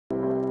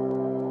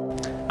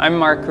I'm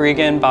Mark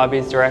Regan,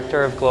 Bobbi's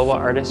Director of Global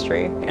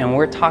Artistry, and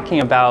we're talking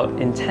about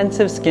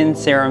Intensive Skin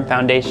Serum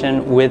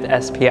Foundation with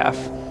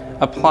SPF.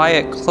 Apply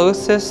it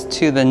closest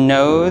to the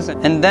nose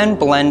and then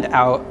blend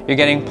out. You're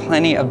getting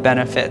plenty of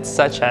benefits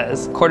such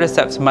as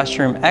Cordyceps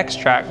Mushroom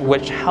extract,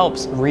 which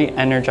helps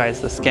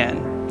re-energize the skin,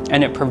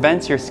 and it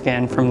prevents your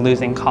skin from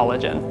losing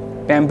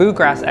collagen. Bamboo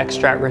grass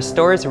extract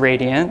restores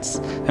radiance,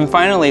 and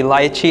finally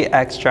Lychee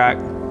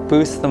extract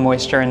boosts the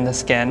moisture in the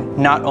skin.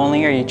 Not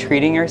only are you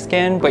treating your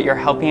skin, but you're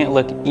helping it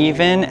look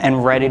even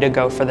and ready to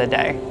go for the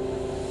day.